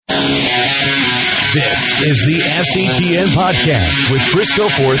This is the SETN Podcast with Chris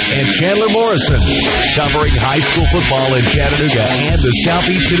Goforth and Chandler Morrison, covering high school football in Chattanooga and the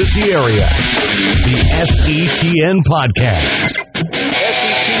Southeast Tennessee area. The SETN Podcast.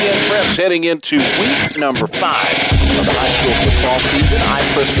 SETN Preps heading into week number 5 of the high school football season.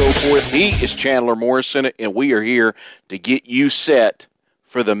 I'm Chris Goforth. He is Chandler Morrison, and we are here to get you set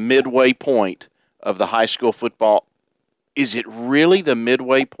for the midway point of the high school football. Is it really the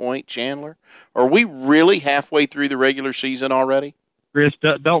midway point, Chandler? Are we really halfway through the regular season already? Chris,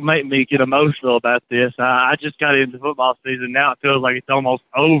 don't make me get emotional about this. I just got into football season. Now it feels like it's almost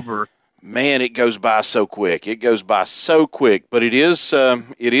over. Man, it goes by so quick. It goes by so quick. But it is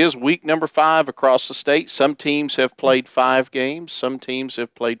week number 5 across the state. Some teams have played 5 games. Some teams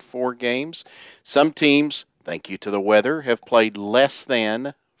have played 4 games. Some teams, thank you to the weather, have played less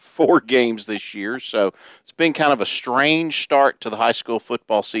than 4 games this year. So it's been kind of a strange start to the high school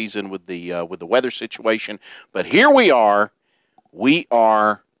football season with the weather situation. But here we are. We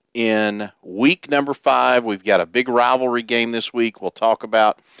are in week number 5. We've got a big rivalry game this week we'll talk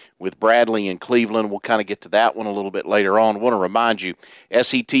about with Bradley and Cleveland. We'll kind of get to that one a little bit later on. I want to remind you,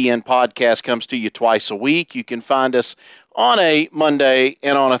 SETN Podcast comes to you twice a week. You can find us on a Monday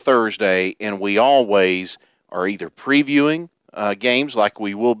and on a Thursday, and we always are either previewing games like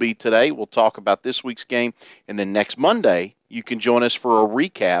we will be today. We'll talk about this week's game, and then next Monday you can join us for a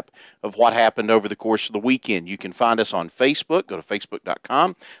recap of what happened over the course of the weekend. You can find us on Facebook. Go to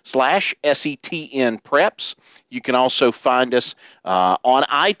facebook.com/SETN Preps. You can also find us on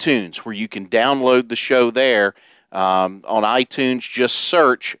iTunes, where you can download the show there. On iTunes, just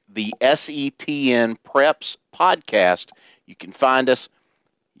search the SETN Preps podcast. You can find us.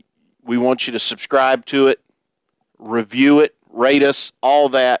 We want you to subscribe to it, review it, rate us, all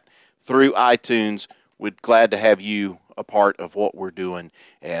that through iTunes. We're glad to have you a part of what we're doing.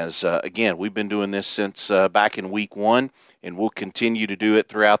 As, again, we've been doing this since back in week 1, and we'll continue to do it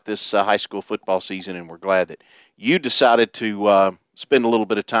throughout this high school football season, and we're glad that you decided to spend a little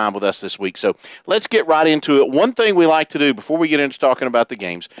bit of time with us this week. So let's get right into it. One thing we like to do before we get into talking about the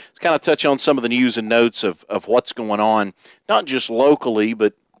games is kind of touch on some of the news and notes of what's going on, not just locally,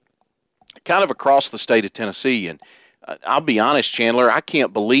 but kind of across the state of Tennessee. And I'll be honest, Chandler, I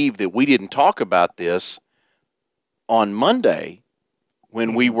can't believe that we didn't talk about this on Monday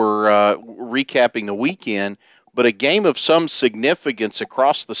when we were recapping the weekend, but a game of some significance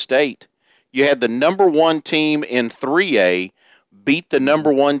across the state. You had the number 1 team in 3A beat the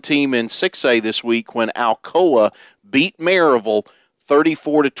number 1 team in 6A this week when Alcoa beat Maryville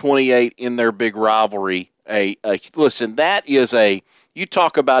 34-28 in their big rivalry. Listen, that is you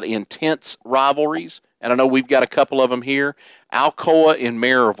talk about intense rivalries, and I know we've got a couple of them here. Alcoa and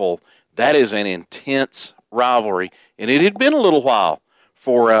Maryville, that is an intense rivalry, and it had been a little while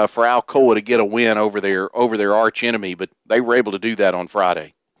for Alcoa to get a win over their arch enemy, but they were able to do that on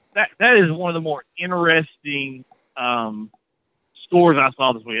Friday. That is one of the more interesting scores I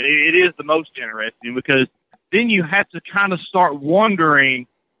saw this week. It is the most interesting because then you have to kind of start wondering,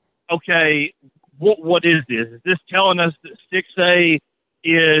 okay, what is this? Is this telling us that 6A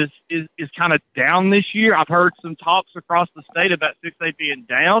is kind of down this year? I've heard some talks across the state about 6A being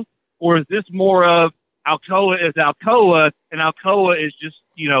down, or is this more of Alcoa is Alcoa, and Alcoa is just,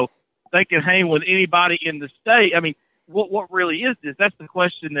 they can hang with anybody in the state? I mean, what really is this? That's the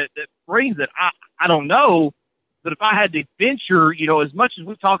question that brings it. I don't know, but if I had to venture, as much as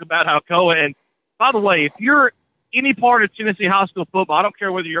we talk about Alcoa, and by the way, if you're any part of Tennessee high school football, I don't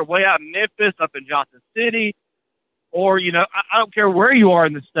care whether you're way out in Memphis, up in Johnson City, or, I don't care where you are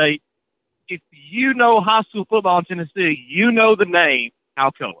in the state, if you know high school football in Tennessee, you know the name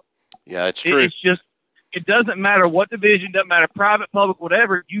Alcoa. Yeah, it's true. It's just, it doesn't matter what division, doesn't matter private, public,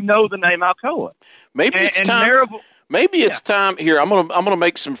 whatever. You know the name Alcoa. Maybe it's time. Maybe it's time here. I'm gonna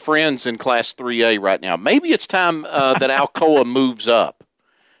make some friends in Class 3A right now. Maybe it's time that Alcoa moves up.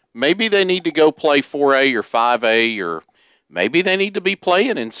 Maybe they need to go play 4A or 5A, or maybe they need to be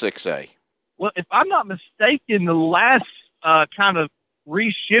playing in 6A. Well, if I'm not mistaken, the last kind of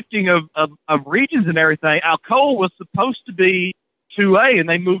reshifting of regions and everything, Alcoa was supposed to be 2A, and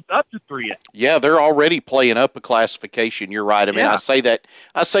they moved up to 3A. Yeah, they're already playing up a classification. You're right. I mean, yeah. I say that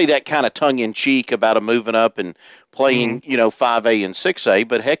kind of tongue in cheek about them moving up and playing, 5A and 6A.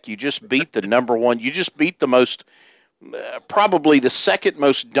 But heck, you just beat the number 1. You just beat the most, probably the second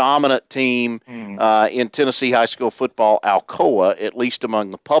most dominant team in Tennessee high school football. Alcoa, at least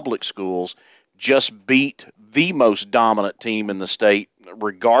among the public schools, just beat the most dominant team in the state,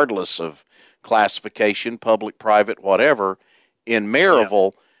 regardless of classification, public, private, whatever. In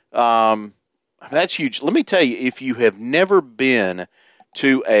Maryville, that's huge. Let me tell you, if you have never been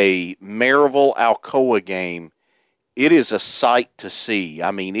to a Maryville-Alcoa game, it is a sight to see.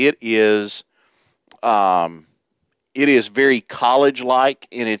 I mean, it is very college-like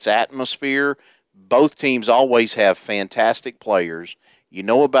in its atmosphere. Both teams always have fantastic players. You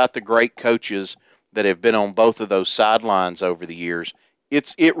know about the great coaches that have been on both of those sidelines over the years.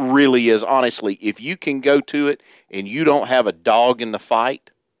 It really is, honestly, if you can go to it and you don't have a dog in the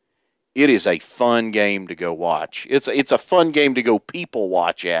fight, it is a fun game to go watch. It's a fun game to go people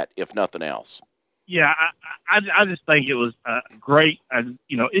watch at, if nothing else. Yeah, I just think it was great.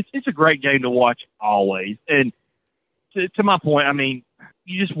 It's a great game to watch always. And to my point, I mean,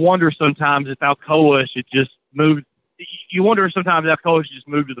 you just wonder sometimes if Alcoa should just move. You wonder sometimes if Alcoa should just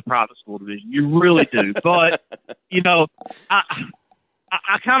move to the private school division. You really do. But,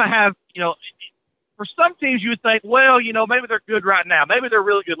 I kind of have, for some teams you would think, well, maybe they're good right now. Maybe they're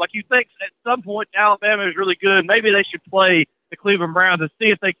really good. Like you think at some point Alabama is really good. Maybe they should play the Cleveland Browns and see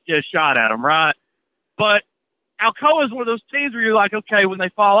if they can get a shot at them, right? But Alcoa is one of those teams where you're like, okay, when they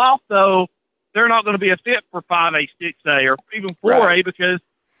fall off, though, they're not going to be a fit for 5A, 6A, or even 4A right. Because,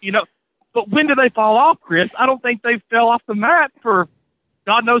 but when do they fall off, Chris? I don't think they fell off the map for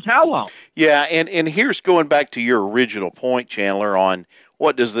God knows how long. Yeah, and here's going back to your original point, Chandler, on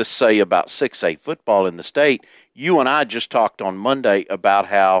what does this say about 6A football in the state. You and I just talked on Monday about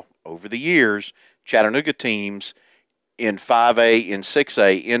how, over the years, Chattanooga teams in 5A and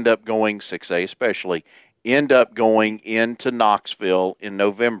 6A end up going, 6A especially, end up going into Knoxville in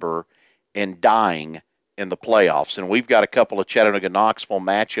November and dying in the playoffs. And we've got a couple of Chattanooga-Knoxville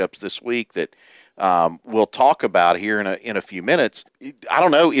matchups this week that we'll talk about here in a few minutes. I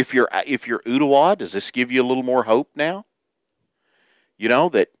don't know, if you're Ottawa, does this give you a little more hope now?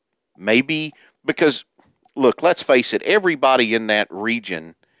 That maybe, because, look, let's face it, everybody in that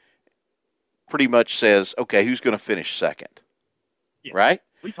region pretty much says, okay, who's going to finish second? Yeah. Right?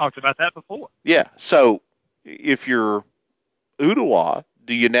 We talked about that before. Yeah. So if you're Ottawa,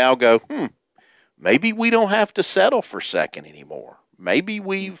 do you now go, maybe we don't have to settle for second anymore? Maybe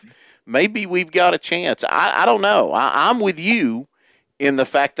we've got a chance. I don't know. I'm with you in the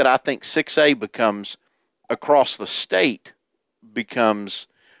fact that I think 6A becomes, across the state, becomes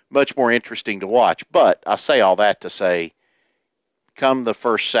much more interesting to watch. But I say all that to say, come the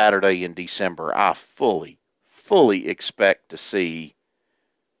first Saturday in December, I fully expect to see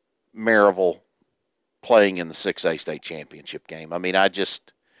Maryville playing in the 6A state championship game. I mean, I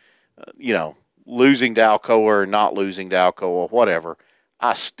just, losing to Alcoa or not losing to Alcoa, whatever,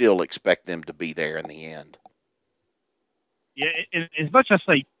 I still expect them to be there in the end. Yeah, as much as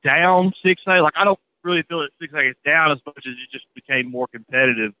I say down 6A, like I don't really feel that 6A is down as much as it just became more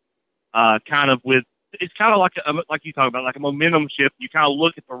competitive. It's kind of like you talk about, like a momentum shift. You kind of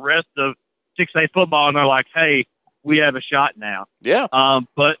look at the rest of 6A football and they're like, hey, we have a shot now. Yeah.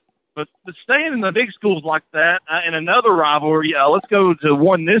 But staying in the big schools like that, and another rivalry, let's go to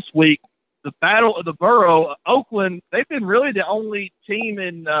one this week. The Battle of the Borough, Oakland. They've been really the only team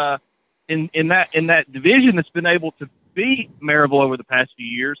in that division that's been able to beat Maryville over the past few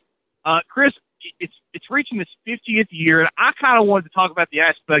years. Chris, it's reaching its 50th year, and I kind of wanted to talk about the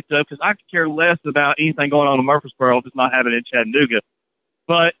aspect of, because I could care less about anything going on in Murfreesboro if it's not happening in Chattanooga.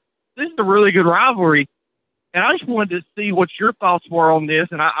 But this is a really good rivalry, and I just wanted to see what your thoughts were on this,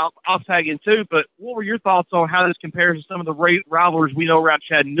 and I'll tag in too, but what were your thoughts on how this compares to some of the rivalries we know around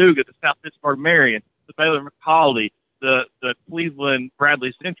Chattanooga, the South Pittsburgh-Marion, the Baylor-McCallie, the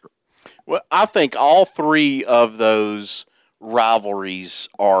Cleveland-Bradley Central? Well, I think all three of those rivalries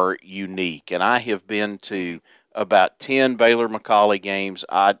are unique, and I have been to about 10 Baylor-McCallie games.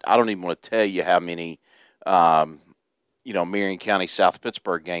 I don't even want to tell you how many Marion County, South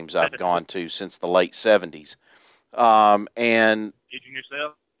Pittsburgh games I've gone to since the late 70s. And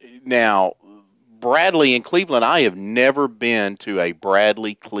yourself? Now, Bradley and Cleveland, I have never been to a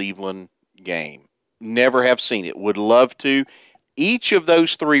Bradley-Cleveland game. Never have seen it. Would love to. Each of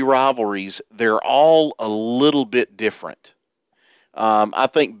those three rivalries, they're all a little bit different. I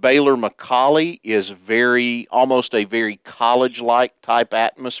think Baylor-McCallie is almost a very college-like type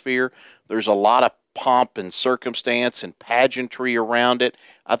atmosphere. There's a lot of pomp and circumstance and pageantry around it.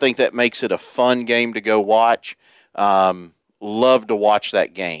 I think that makes it a fun game to go watch. Love to watch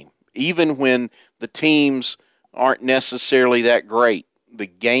that game. Even when the teams aren't necessarily that great, the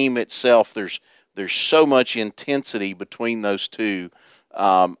game itself, there's so much intensity between those two.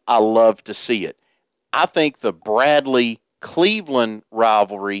 I love to see it. I think the Bradley-Cleveland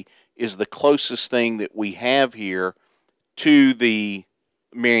rivalry is the closest thing that we have here to the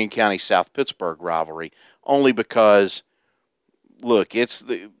Marion County South Pittsburgh rivalry, only because, look, it's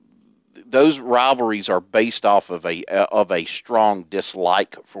those rivalries are based off of a strong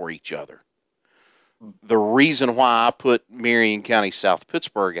dislike for each other. The reason why I put Marion County South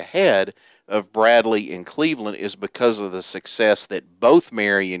Pittsburgh ahead of Bradley and Cleveland is because of the success that both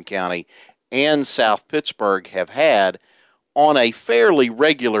Marion County and South Pittsburgh have had on a fairly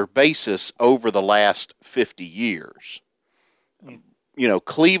regular basis over the last 50 years. You know,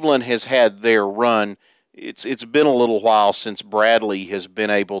 Cleveland has had their run. It's been a little while since Bradley's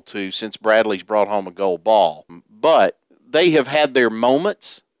brought home a gold ball. But they have had their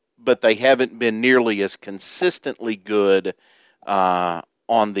moments, but they haven't been nearly as consistently good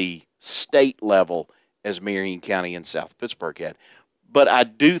on the state level as Marion County and South Pittsburgh had. But I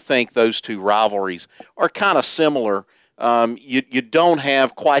do think those two rivalries are kind of similar. You don't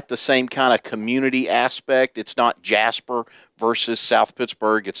have quite the same kind of community aspect. It's not Jasper versus South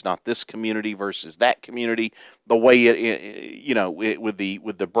Pittsburgh. It's not this community versus that community. The way with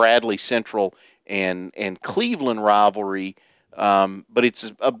the Bradley Central and Cleveland rivalry, but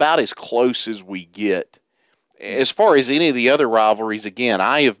it's about as close as we get. As far as any of the other rivalries, again,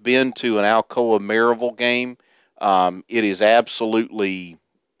 I have been to an Alcoa Maryville game. It is absolutely,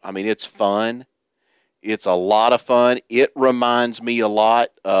 it's fun. It's a lot of fun. It reminds me a lot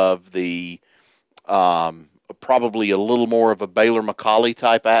of the probably a little more of a Baylor McCallie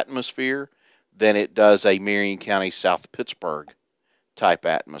type atmosphere than it does a Marion County South Pittsburgh type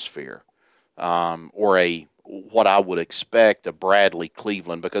atmosphere, or what I would expect a Bradley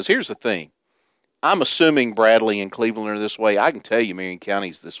Cleveland. Because here's the thing. I'm assuming Bradley and Cleveland are this way. I can tell you Marion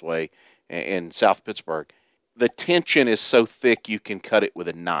County's this way, and South Pittsburgh. The tension is so thick you can cut it with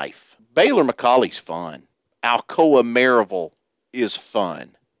a knife. Baylor McCallie's fun. Alcoa Maryville is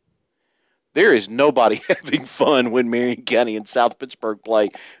fun. There is nobody having fun when Marion County and South Pittsburgh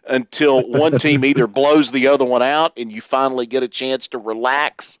play until one team either blows the other one out and you finally get a chance to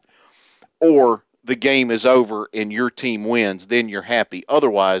relax, or the game is over and your team wins. Then you're happy.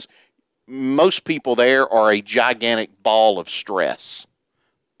 Otherwise, most people there are a gigantic ball of stress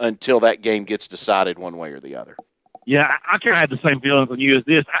until that game gets decided one way or the other. Yeah, I kind of had the same feelings on you as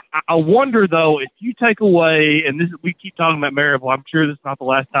this. I wonder, though, if you take away, and we keep talking about Maryville, I'm sure this is not the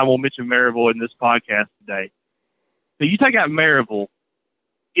last time we'll mention Maryville in this podcast today. So you take out Maryville,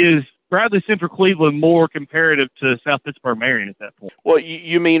 is Bradley Central Cleveland more comparative to South Pittsburgh Marion at that point? Well,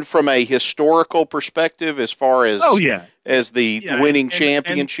 you mean from a historical perspective as far as winning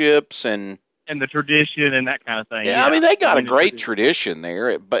championships and the tradition and that kind of thing. Yeah, they got a great tradition there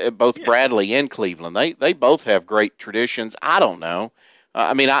at both Bradley and Cleveland. They both have great traditions. I don't know.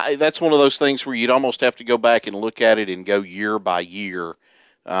 That's one of those things where you'd almost have to go back and look at it and go year by year.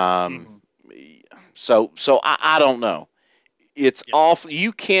 So I don't know. It's awful.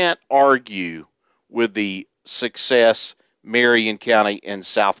 You can't argue with the success Marion County and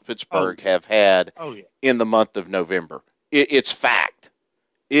South Pittsburgh have had in the month of November. It's fact.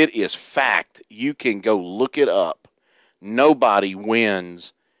 It is fact. You can go look it up. Nobody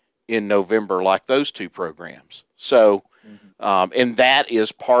wins in November like those two programs. So, and that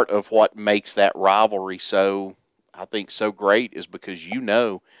is part of what makes that rivalry so great, is because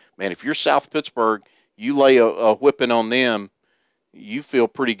man, if you're South Pittsburgh, you lay a whipping on them, you feel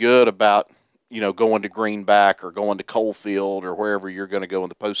pretty good about going to Greenback or going to Coalfield or wherever you're going to go in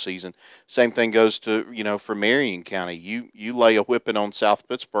the postseason. Same thing goes to, for Marion County. You lay a whipping on South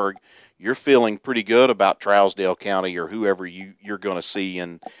Pittsburgh, you're feeling pretty good about Trousdale County or whoever you're going to see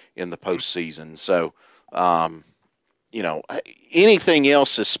in the postseason. So, anything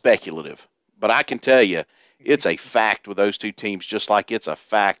else is speculative. But I can tell you, it's a fact with those two teams, just like it's a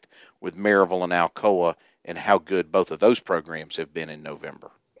fact with Maryville and Alcoa and how good both of those programs have been in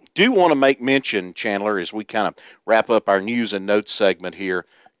November. Do want to make mention, Chandler, as we kind of wrap up our news and notes segment here,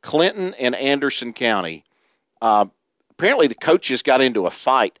 Clinton and Anderson County, apparently the coaches got into a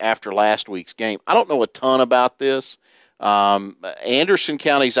fight after last week's game. I don't know a ton about this. Anderson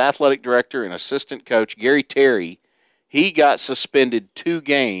County's athletic director and assistant coach, Gary Terry, he got suspended 2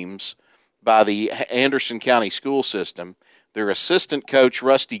 games by the Anderson County school system. Their assistant coach,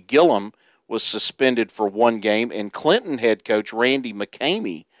 Rusty Gillum, was suspended for 1 game, and Clinton head coach Randy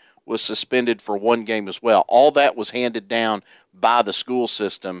McCamey was suspended for 1 game as well. All that was handed down by the school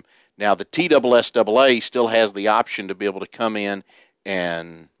system. Now, the TSSAA still has the option to be able to come in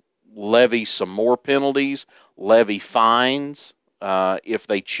and levy some more penalties, levy fines if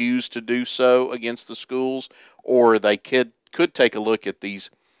they choose to do so against the schools, or they could take a look at these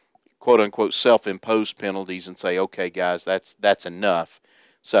quote-unquote self-imposed penalties and say, okay, guys, that's enough.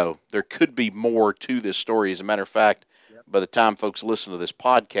 So there could be more to this story. As a matter of fact, by the time folks listen to this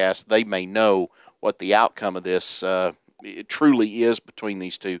podcast, they may know what the outcome of this it truly is between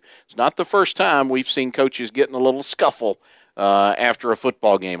these two. It's not the first time we've seen coaches get in a little scuffle after a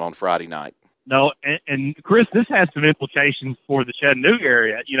football game on Friday night. No, and Chris, this has some implications for the Chattanooga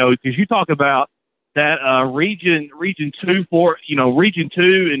area, because you talk about that region 2 and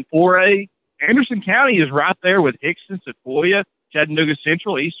 4A. Anderson County is right there with Hickson, Sequoia, Chattanooga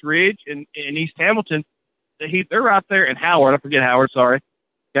Central, East Ridge, and East Hamilton. They're right there, and Howard. I forget Howard. Sorry,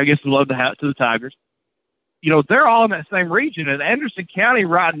 I guess we love to the Tigers. They're all in that same region. And Anderson County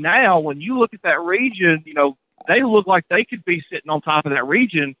right now, when you look at that region, they look like they could be sitting on top of that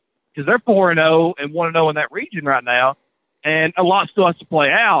region because they're 4-0 and 1-0 in that region right now, and a lot still has to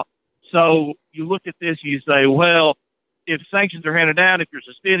play out. So you look at this, and you say, well, if sanctions are handed down, if you're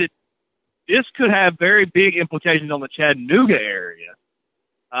suspended, this could have very big implications on the Chattanooga area,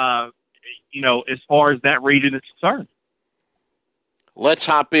 as far as that region is concerned. Let's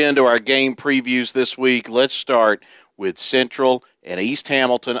hop into our game previews this week. Let's start with Central and East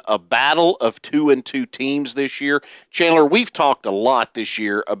Hamilton, a battle of 2-2 teams this year. Chandler, we've talked a lot this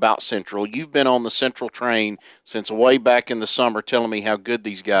year about Central. You've been on the Central train since way back in the summer telling me how good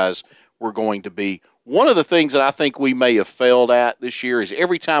these guys were going to be. One of the things that I think we may have failed at this year is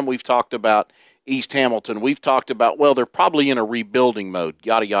every time we've talked about East Hamilton, we've talked about, well, they're probably in a rebuilding mode,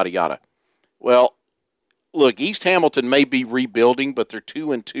 yada, yada, yada. Well, look, East Hamilton may be rebuilding, but they're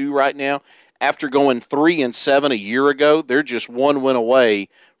 2-2 right now. After going 3-7 a year ago, they're just one win away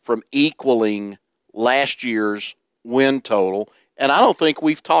from equaling last year's win total. And I don't think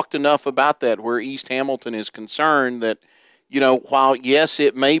we've talked enough about that where East Hamilton is concerned that, while, yes,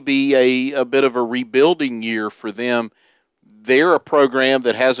 it may be a bit of a rebuilding year for them, they're a program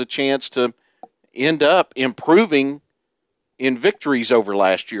that has a chance to end up improving in victories over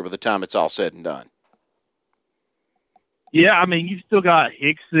last year by the time it's all said and done. Yeah, I mean, you've still got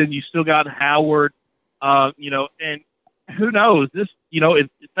Hickson, you still got Howard, and who knows? This, if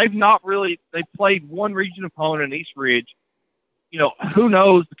they've played one region opponent in East Ridge, who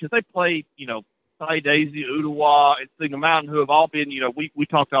knows? Because they played, Cy Daisy, Ottawa, and Signal Mountain, who have all been, we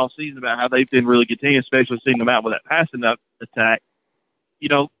talked all season about how they've been really good teams, especially Signal Mountain with that passing attack.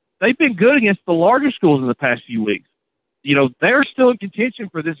 They've been good against the larger schools in the past few weeks. They're still in contention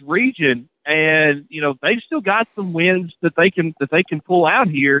for this region, and they've still got some wins that they can pull out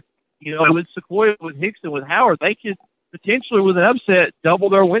here. With Sequoia, with Hickson, with Howard, they could potentially, with an upset, double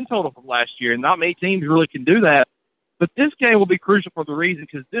their win total from last year, and not many teams really can do that. But this game will be crucial for the reason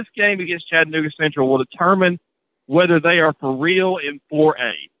because this game against Chattanooga Central will determine whether they are for real in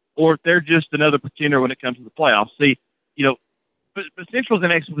 4A or if they're just another pretender when it comes to the playoffs. See, but Central's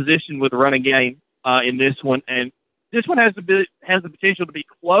in excellent position with the running game in this one, and this one has the potential to be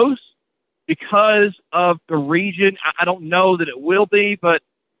close because of the region. I don't know that it will be, but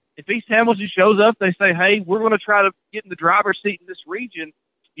if East Hamilton shows up, they say, hey, we're going to try to get in the driver's seat in this region,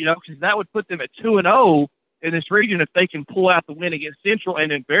 because that would put them at 2-0 in this region if they can pull out the win against Central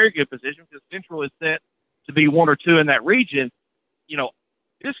and in very good position because Central is set to be 1 or 2 in that region.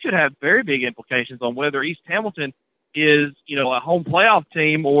 This could have very big implications on whether East Hamilton is, a home playoff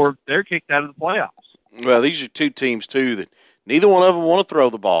team or they're kicked out of the playoffs. Well, these are two teams, too, that neither one of them want to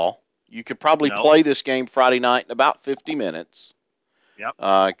throw the ball. You could probably play this game Friday night in about 50 minutes.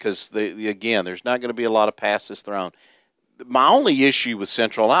 Yep. Because, again, there's not going to be a lot of passes thrown. My only issue with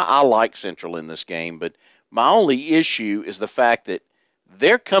Central, I like Central in this game, but my only issue is the fact that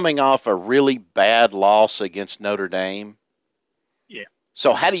they're coming off a really bad loss against Notre Dame. Yeah.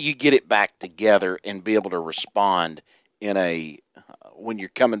 So how do you get it back together and be able to respond when you're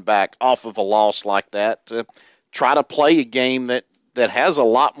coming back off of a loss like that to try to play a game that has a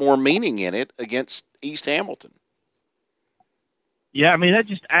lot more meaning in it against East Hamilton? Yeah, I mean, that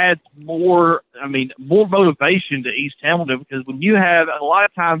just adds more motivation to East Hamilton because when you have a lot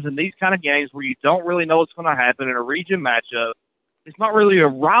of times in these kind of games where you don't really know what's going to happen in a region matchup, it's not really a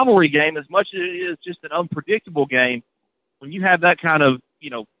rivalry game as much as it is just an unpredictable game. When you have that kind of,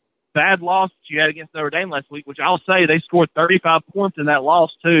 bad loss that you had against Notre Dame last week, which I'll say they scored 35 points in that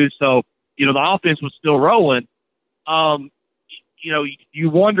loss too. So, the offense was still rolling. You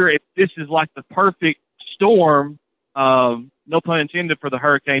wonder if this is like the perfect storm, no pun intended, for the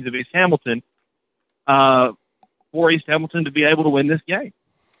Hurricanes of East Hamilton, for East Hamilton to be able to win this game.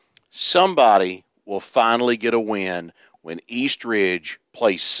 Somebody will finally get a win when East Ridge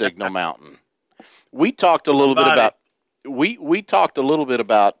plays Signal Mountain. We talked a little bit about we talked a little bit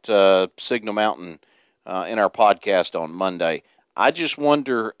about Signal Mountain in our podcast on Monday. I just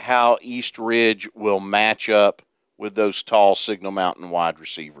wonder how East Ridge will match up with those tall Signal Mountain wide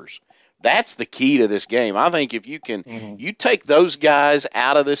receivers. That's the key to this game. I think if you can you take those guys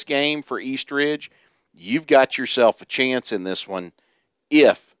out of this game for East Ridge, you've got yourself a chance in this one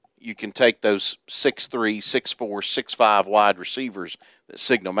if you can take those 6'3", 6'4", 6'5" wide receivers that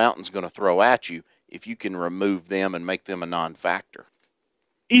Signal Mountain's going to throw at you, if you can remove them and make them a non-factor.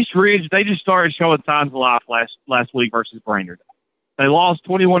 East Ridge, they just started showing signs of life last week versus Brainerd. They lost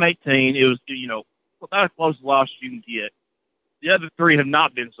 21-18. It was, about as close a loss as you can get. The other three have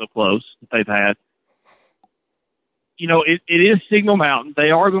not been so close that they've had. It is Signal Mountain. They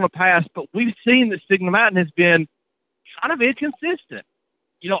are going to pass, but we've seen that Signal Mountain has been kind of inconsistent.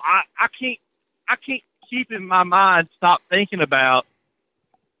 I can't keep in my mind, stop thinking about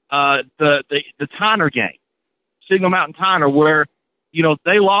the Tyner game, Signal Mountain Tyner, where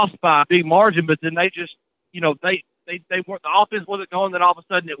they lost by a big margin, but then they just they weren't, the offense wasn't going, then all of a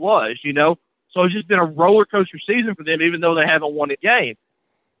sudden it was. So it's just been a roller coaster season for them, even though they haven't won a game.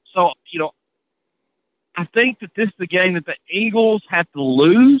 So I think that this is the game that the Eagles have to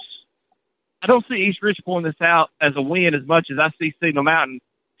lose. I don't see East Ridge pulling this out as a win as much as I see Signal Mountain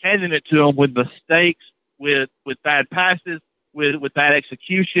handing it to them with mistakes, with bad passes, with bad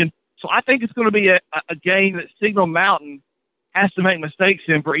execution. So I think it's going to be a game that Signal Mountain has to make mistakes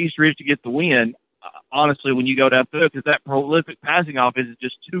in for East Ridge to get the win. Honestly, when you go down through, because that prolific passing offense is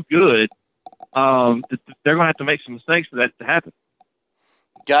just too good, they're going to have to make some mistakes for that to happen.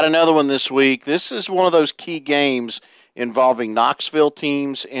 Got another one this week. This is one of those key games involving Knoxville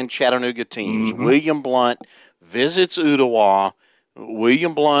teams and Chattanooga teams. Mm-hmm. William Blount visits Ooltewah.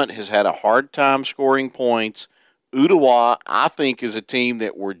 William Blount has had a hard time scoring points. Ooltewah, I think, is a team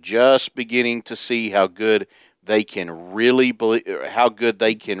that we're just beginning to see how good they can really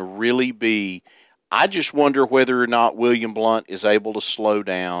be. I just wonder whether or not William Blount is able to slow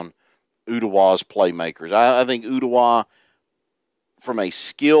down Ooltewah's playmakers. I think Ooltewah, from a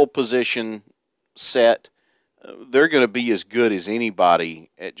skill position set, they're going to be as good as anybody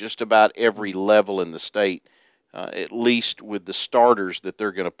at just about every level in the state, at least with the starters that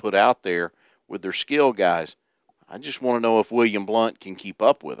they're going to put out there with their skill guys. I just want to know if William Blount can keep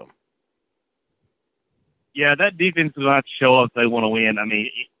up with them. Yeah, that defense is going to have to show up if they want to win. I mean,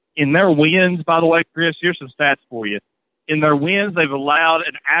 in their wins, by the way, Chris, here's some stats for you. In their wins, they've allowed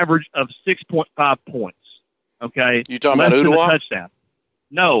an average of 6.5 points. Okay? You talking about Ooltewah? Touchdown.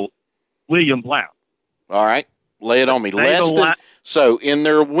 No, William Blount. All right. Lay it on me. So in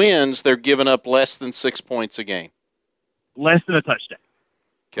their wins, they're giving up less than 6 points a game. Less than a touchdown.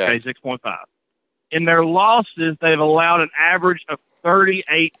 Okay 6.5. In their losses, they've allowed an average of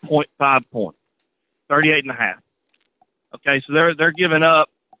 38.5 points. 38.5. Okay, so they're giving up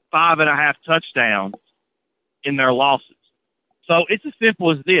 5.5 touchdowns in their losses. So it's as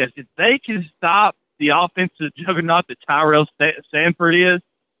simple as this. If they can stop the offensive juggernaut that Tyrell Sanford is,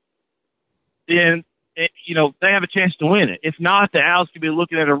 then they have a chance to win it. If not, the Owls could be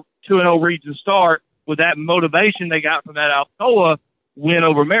looking at a 2-0 region start with that motivation they got from that Alcoa win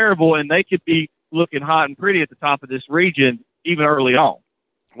over Maryville, and they could be looking hot and pretty at the top of this region even early on.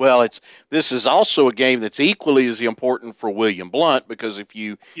 Well, this is also a game that's equally as important for William Blount, because if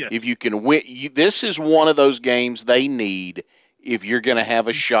you can win, this is one of those games they need if you're going to have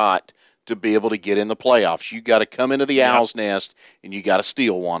a shot to be able to get in the playoffs. You got to come into the Owl's Nest and you got to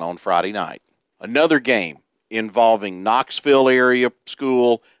steal one on Friday night. Another game involving Knoxville area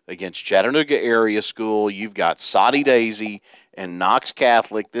school against Chattanooga area school. You've got Soddy Daisy and Knox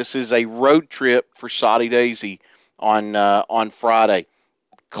Catholic. This is a road trip for Soddy Daisy on Friday.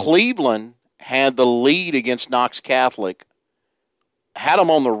 Cleveland had the lead against Knox Catholic, had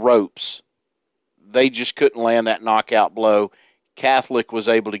them on the ropes. They just couldn't land that knockout blow. Catholic was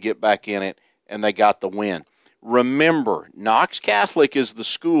able to get back in it, and they got the win. Remember, Knox Catholic is the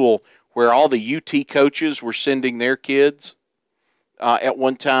school where all the UT coaches were sending their kids. At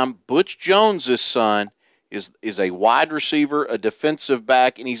one time, Butch Jones's son is a wide receiver, a defensive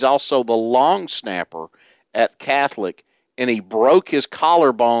back, and he's also the long snapper at Catholic. And he broke his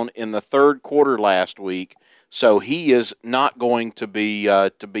collarbone in the third quarter last week, so he is not going to be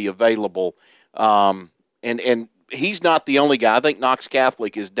available. And he's not the only guy. I think Knox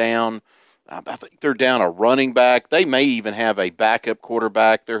Catholic is down. I think they're down a running back. They may even have a backup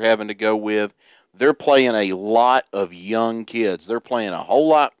quarterback they're having to go with. They're playing a lot of young kids. They're playing a whole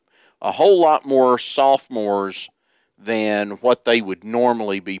lot more sophomores than what they would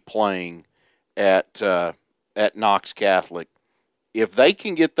normally be playing at Knox Catholic. If they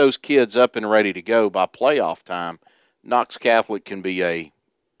can get those kids up and ready to go by playoff time, Knox Catholic can be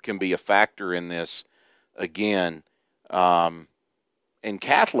a factor in this again. And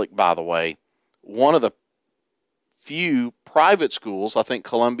Catholic, by the way, one of the few private schools, I think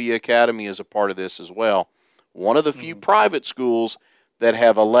Columbia Academy is a part of this as well, one of the few private schools that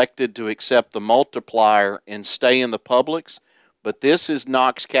have elected to accept the multiplier and stay in the publics, but this is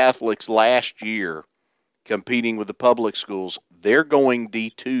Knox Catholic's last year competing with the public schools. They're going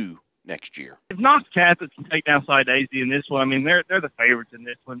D2 next year. If Knox Catholic can take down Cy Daisy in this one, I mean, they're the favorites in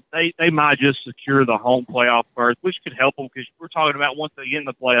this one. They might just secure the home playoff berth, which could help them because we're talking about once they get in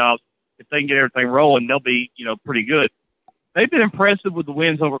the playoffs, if they can get everything rolling, they'll be, pretty good. They've been impressive with the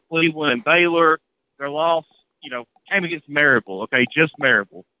wins over Cleveland and Baylor. Their loss, came against Maryville, okay, just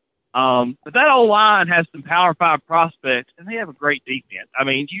Maryville. But that O-line has some Power 5 prospects, and they have a great defense. I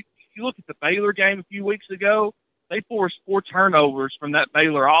mean, you look at the Baylor game a few weeks ago, they forced 4 turnovers from that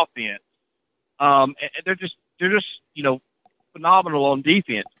Baylor offense. And they're just phenomenal on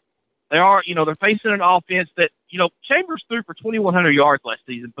defense. They are, they're facing an offense that, Chambers threw for 2,100 yards last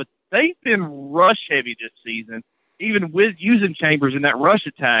season, but they've been rush heavy this season, even with using Chambers in that rush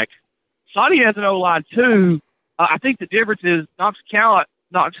attack. Saudi has an O-line too. I think the difference is Knox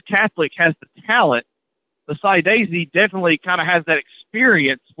Catholic has the talent. The Cy Daisy definitely kind of has that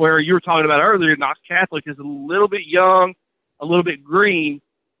experience where you were talking about earlier. Knox Catholic is a little bit young, a little bit green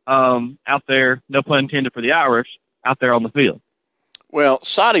out there, no pun intended for the Irish, out there on the field. Well,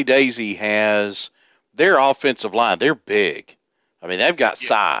 Saudi Daisy has their offensive line. They're big. I mean, they've got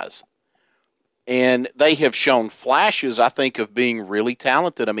size. And they have shown flashes, I think, of being really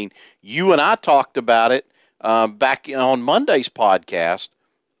talented. I mean, you and I talked about it back on Monday's podcast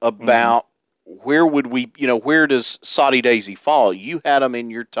about where would we, where does Saudi Daisy fall? You had them in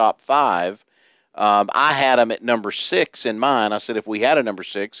your top 5. I had them at number 6 in mine. I said if we had a number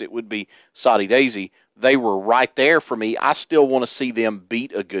 6, it would be Saudi Daisy. They were right there for me. I still want to see them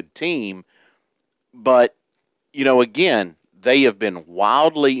beat a good team. But, again, they have been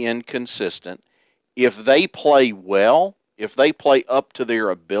wildly inconsistent. If they play well, if they play up to their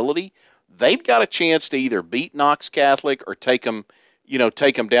ability, they've got a chance to either beat Knox Catholic or take them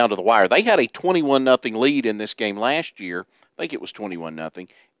down to the wire. They had a 21-0 lead in this game last year. I think it was 21-0,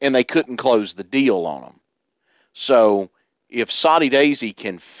 and they couldn't close the deal on them. So if Saudi Daisy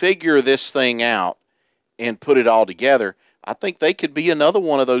can figure this thing out and put it all together, I think they could be another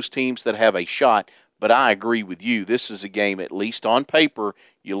one of those teams that have a shot. But I agree with you. This is a game, at least on paper,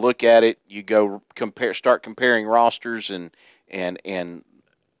 you look at it, you go start comparing rosters and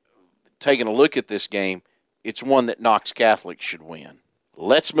taking a look at this game, it's one that Knox Catholic should win.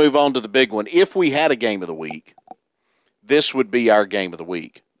 Let's move on to the big one. If we had a game of the week, this would be our game of the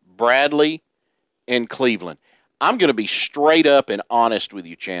week. Bradley and Cleveland. I'm going to be straight up and honest with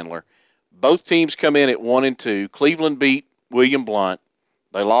you, Chandler. Both teams come in at 1 and 2. Cleveland beat William Blount.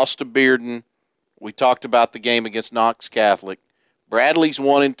 They lost to Bearden. We talked about the game against Knox Catholic. Bradley's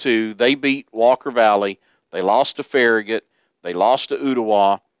 1 and 2. They beat Walker Valley. They lost to Farragut. They lost to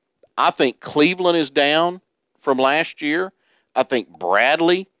Ottawa. I think Cleveland is down from last year. I think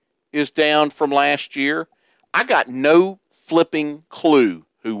Bradley is down from last year. I got no flipping clue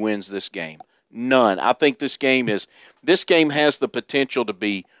who wins this game. None. I think this game has the potential to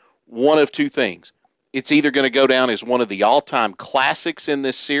be one of two things. It's either going to go down as one of the all-time classics in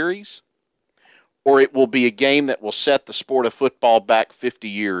this series, or it will be a game that will set the sport of football back 50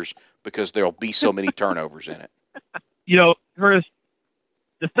 years because there will be so many turnovers in it. Chris,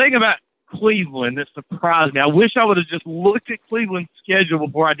 the thing about Cleveland that surprised me, I wish I would have just looked at Cleveland's schedule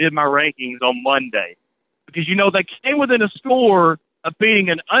before I did my rankings on Monday. Because, they came within a score of beating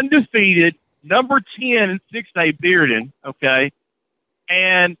an undefeated number 10 in 6A Bearden, okay?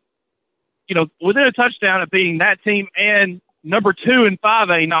 And, within a touchdown of beating that team and number 2 in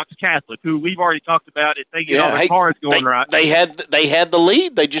 5A Knox Catholic, who we've already talked about if they get all their cards going right. They had the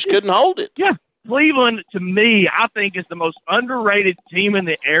lead. They just couldn't hold it. Yeah. Cleveland, to me, I think is the most underrated team in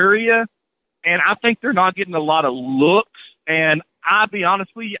the area, and I think they're not getting a lot of looks. And I'll be honest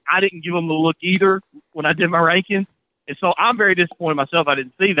with you, I didn't give them the look either when I did my rankings, and so I'm very disappointed myself I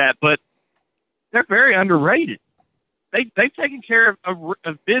didn't see that. But they're very underrated. They've taken care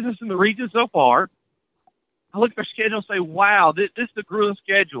of business in the region so far. I look at their schedule and say, wow, this is the grueling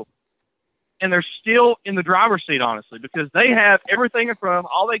schedule. And they're still in the driver's seat, honestly, because they have everything in front of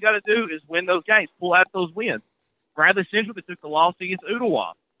them. All they got to do is win those games, pull out those wins. Bradley Central, they took the loss against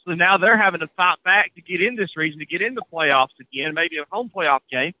Ottawa. So now they're having to fight back to get in this region, to get into playoffs again, maybe a home playoff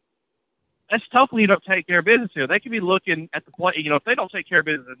game. That's tough when you don't take care of business here. They could be looking at the play. If they don't take care of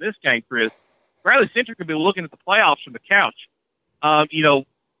business in this game, Chris, Bradley Central could be looking at the playoffs from the couch.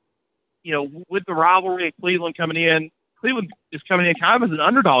 With the rivalry of Cleveland coming in, Cleveland is coming in kind of as an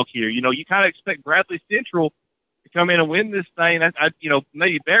underdog here. You kind of expect Bradley Central to come in and win this thing.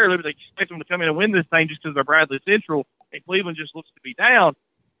 Maybe barely, but they expect them to come in and win this thing just because they're Bradley Central, and Cleveland just looks to be down.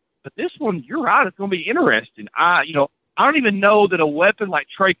 But this one, you're right, it's going to be interesting. I I don't even know that a weapon like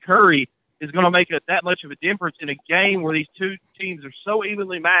Trey Curry is going to make it that much of a difference in a game where these two teams are so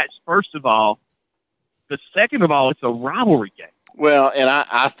evenly matched, first of all. But second of all, it's a rivalry game. Well, and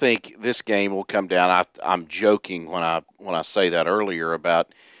I think this game will come down. I'm joking when I say that earlier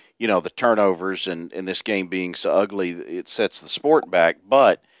about, the turnovers and this game being so ugly, it sets the sport back.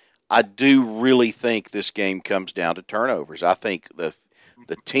 But I do really think this game comes down to turnovers. I think the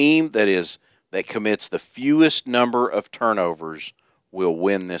team that commits the fewest number of turnovers will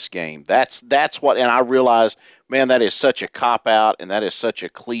win this game. That's what, and I realize, man, that is such a cop-out and that is such a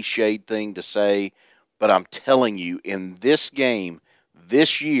cliched thing to say, but I'm telling you, in this game,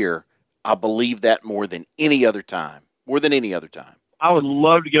 this year, I believe that more than any other time. I would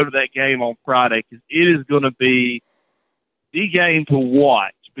love to go to that game on Friday because it is going to be the game to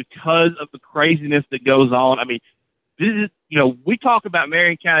watch because of the craziness that goes on. I mean, this is, we talk about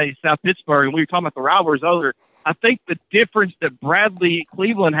Marion County, South Pittsburgh, and we were talking about the rivalries earlier. I think the difference that Bradley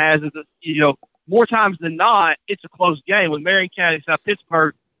Cleveland has is that, more times than not, it's a close game. With Marion County, South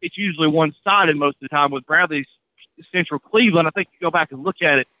Pittsburgh, it's usually one-sided most of the time. With Bradley Central Cleveland, I think you go back and look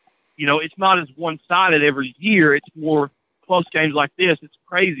at it, it's not as one-sided every year. It's more close games like this. It's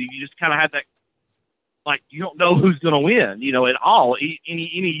crazy. You just kind of have that, like, you don't know who's going to win, at all.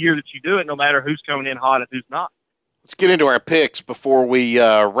 Any year that you do it, no matter who's coming in hot and who's not. Let's get into our picks before we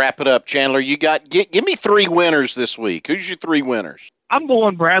wrap it up. Chandler, give me 3 winners this week. Who's your 3 winners? I'm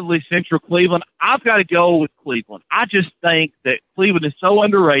going Bradley Central Cleveland. I've got to go with Cleveland. I just think that Cleveland is so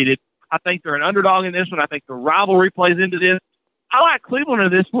underrated. I think they're an underdog in this one. I think the rivalry plays into this. I like Cleveland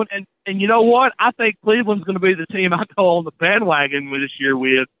in this one, and you know what? I think Cleveland's going to be the team I go on the bandwagon with this year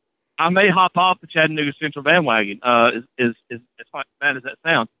with. I may hop off the Chattanooga Central bandwagon. As bad as that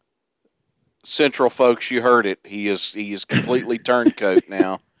sounds. Central folks, you heard it. He is completely turncoat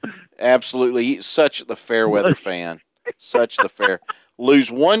now. Absolutely, he's such the fair weather fan. Such the fair.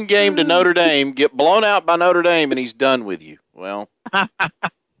 Lose one game to Notre Dame, get blown out by Notre Dame, and he's done with you. Well,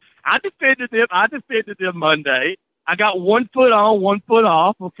 I defended them Monday. I got 1 foot on, 1 foot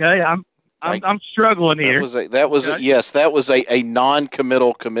off. Okay, I'm struggling here. That was a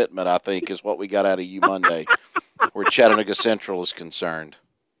non-committal commitment, I think, is what we got out of you Monday, where Chattanooga Central is concerned.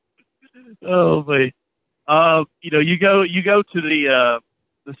 Oh, boy. You go to the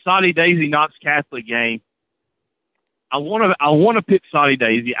Soddy Daisy Knox Catholic game. I want to pick Soddy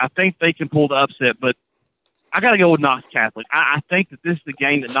Daisy. I think they can pull the upset, but I got to go with Knox Catholic. I think that this is the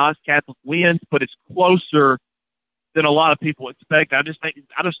game that Knox Catholic wins, but it's closer than a lot of people expect. I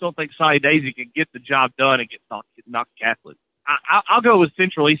just don't think Soddy Daisy can get the job done against Knox Catholic. I'll go with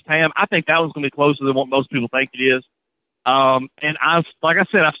Central East Ham. I think that one's going to be closer than what most people think it is. And like I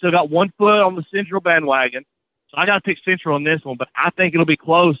said, I've still got 1 foot on the Central bandwagon, so I got to pick Central on this one. But I think it'll be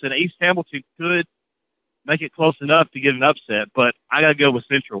close, and East Hamilton could make it close enough to get an upset. But I got to go with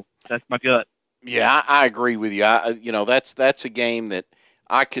Central. That's my gut. Yeah, I agree with you. That's a game that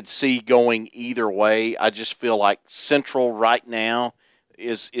I could see going either way. I just feel like Central right now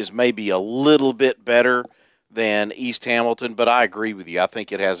is maybe a little bit better than East Hamilton, but I agree with you. I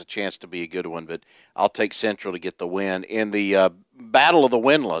think it has a chance to be a good one, but I'll take Central to get the win. In the Battle of the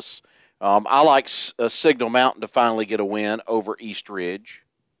Winless, I like Signal Mountain to finally get a win over East Ridge.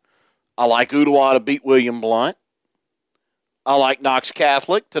 I like Ottawa to beat William Blount. I like Knox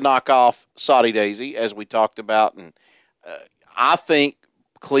Catholic to knock off Soddy Daisy, as we talked about. And I think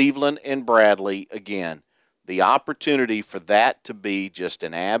Cleveland and Bradley, again, the opportunity for that to be just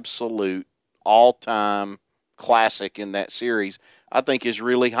an absolute all-time classic in that series, I think is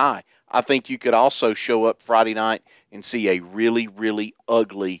really high. I think you could also show up Friday night and see a really, really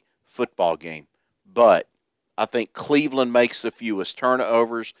ugly football game. But I think Cleveland makes the fewest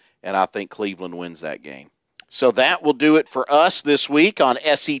turnovers, and I think Cleveland wins that game. So that will do it for us this week on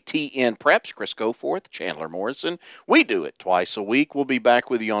SETN Preps. Chris Goforth, Chandler Morrison. We do it twice a week. We'll be back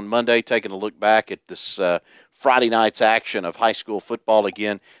with you on Monday taking a look back at this Friday night's action of high school football.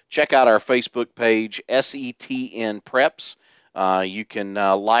 Again, check out our Facebook page, SETN Preps. You can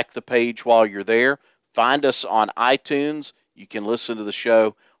like the page while you're there. Find us on iTunes. You can listen to the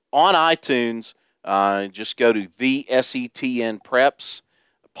show on iTunes. Just go to the SETN Preps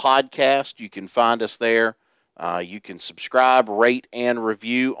podcast. You can find us there. You can subscribe, rate, and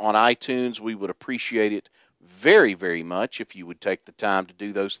review on iTunes. We would appreciate it very, very much if you would take the time to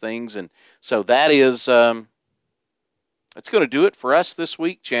do those things. And so that is that's going to do it for us this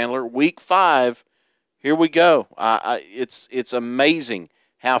week, Chandler. Week 5, here we go. It's amazing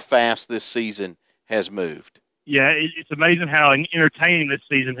how fast this season has moved. Yeah, it's amazing how entertaining this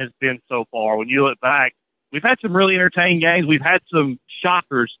season has been so far. When you look back, we've had some really entertaining games. We've had some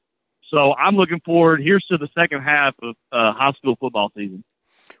shockers. So I'm looking forward. Here's to the second half of high school football season.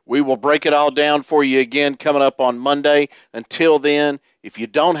 We will break it all down for you again coming up on Monday. Until then, if you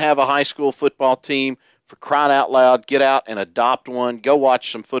don't have a high school football team, for crying out loud, get out and adopt one. Go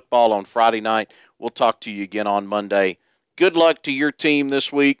watch some football on Friday night. We'll talk to you again on Monday. Good luck to your team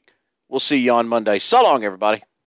this week. We'll see you on Monday. So long, everybody.